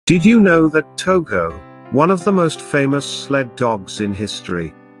Did you know that Togo, one of the most famous sled dogs in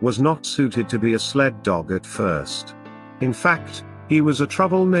history, was not suited to be a sled dog at first? In fact, he was a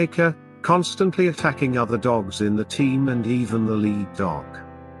troublemaker, constantly attacking other dogs in the team and even the lead dog.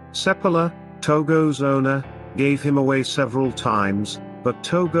 Seppala, Togo's owner, gave him away several times, but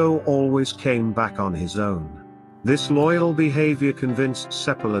Togo always came back on his own. This loyal behavior convinced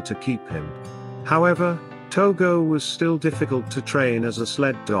Seppala to keep him. However, Togo was still difficult to train as a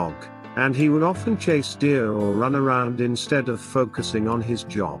sled dog, and he would often chase deer or run around instead of focusing on his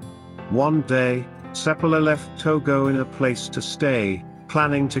job. One day, Seppala left Togo in a place to stay,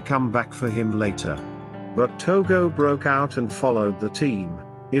 planning to come back for him later. But Togo broke out and followed the team,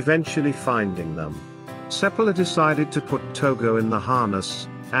 eventually finding them. Seppala decided to put Togo in the harness,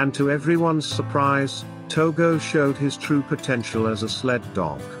 and to everyone's surprise, Togo showed his true potential as a sled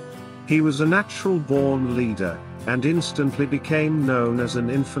dog. He was a natural-born leader, and instantly became known as an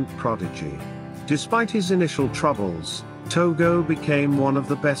infant prodigy. Despite his initial troubles, Togo became one of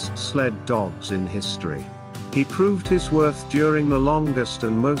the best sled dogs in history. He proved his worth during the longest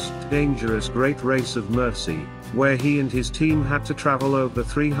and most dangerous Great Race of Mercy, where he and his team had to travel over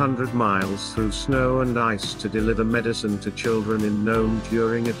 300 miles through snow and ice to deliver medicine to children in Nome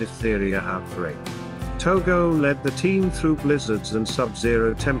during a diphtheria outbreak. Togo led the team through blizzards and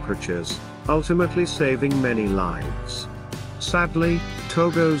sub-zero temperatures, ultimately saving many lives. Sadly,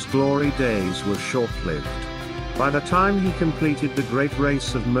 Togo's glory days were short-lived. By the time he completed the Great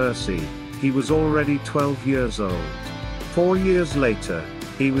Race of Mercy, he was already 12 years old. 4 years later,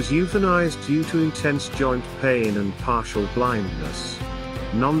 he was euthanized due to intense joint pain and partial blindness.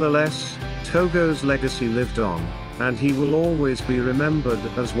 Nonetheless, Togo's legacy lived on, and he will always be remembered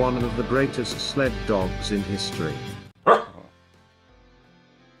as one of the greatest sled dogs in history.